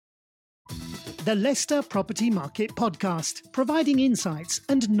the Leicester Property Market Podcast, providing insights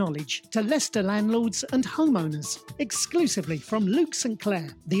and knowledge to Leicester landlords and homeowners, exclusively from Luke St Clair,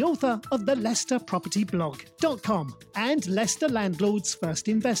 the author of the Leicester Property Blog.com and Leicester Landlords First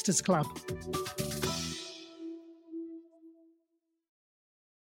Investors Club.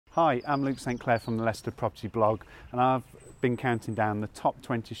 Hi, I'm Luke St Clair from the Leicester Property Blog, and I've been counting down the top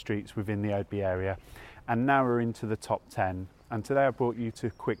 20 streets within the Oadby area, and now we're into the top 10. And today I brought you to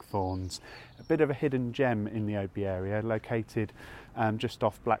Quickthorns, a bit of a hidden gem in the Oadby area, located just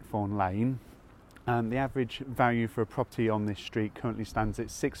off Blackthorn Lane. And the average value for a property on this street currently stands at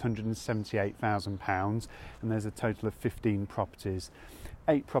 £678,000, and there's a total of 15 properties.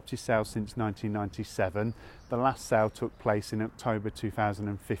 8 property sales since 1997. The last sale took place in October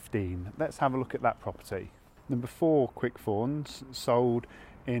 2015. Let's have a look at that property. Number 4 Quickthorns sold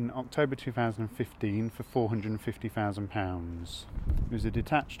in October 2015 for £450,000. It was a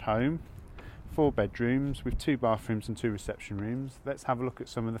detached home, 4 bedrooms with 2 bathrooms and 2 reception rooms. Let's have a look at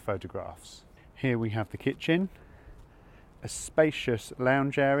some of the photographs. Here we have the kitchen, a spacious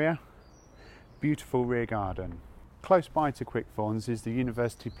lounge area, beautiful rear garden. Close by to Quickthorns is the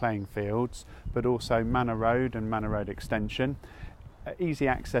University playing fields, but also Manor Road and Manor Road Extension. Easy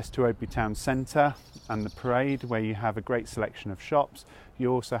access to Oadby Town Centre and the Parade, where you have a great selection of shops.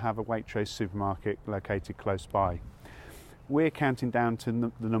 You also have a Waitrose supermarket located close by. We're counting down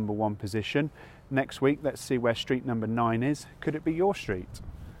to the number 1 position. Next week, let's see where street number 9 is. Could it be your street?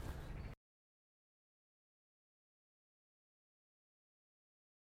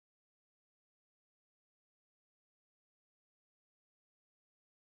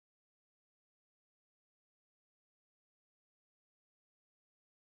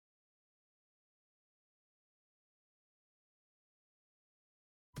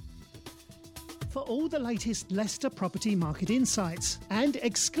 For all the latest Leicester property market insights and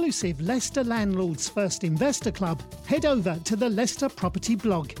exclusive Leicester Landlords First Investor Club, head over to the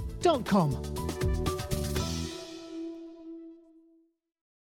leicesterpropertyblog.com.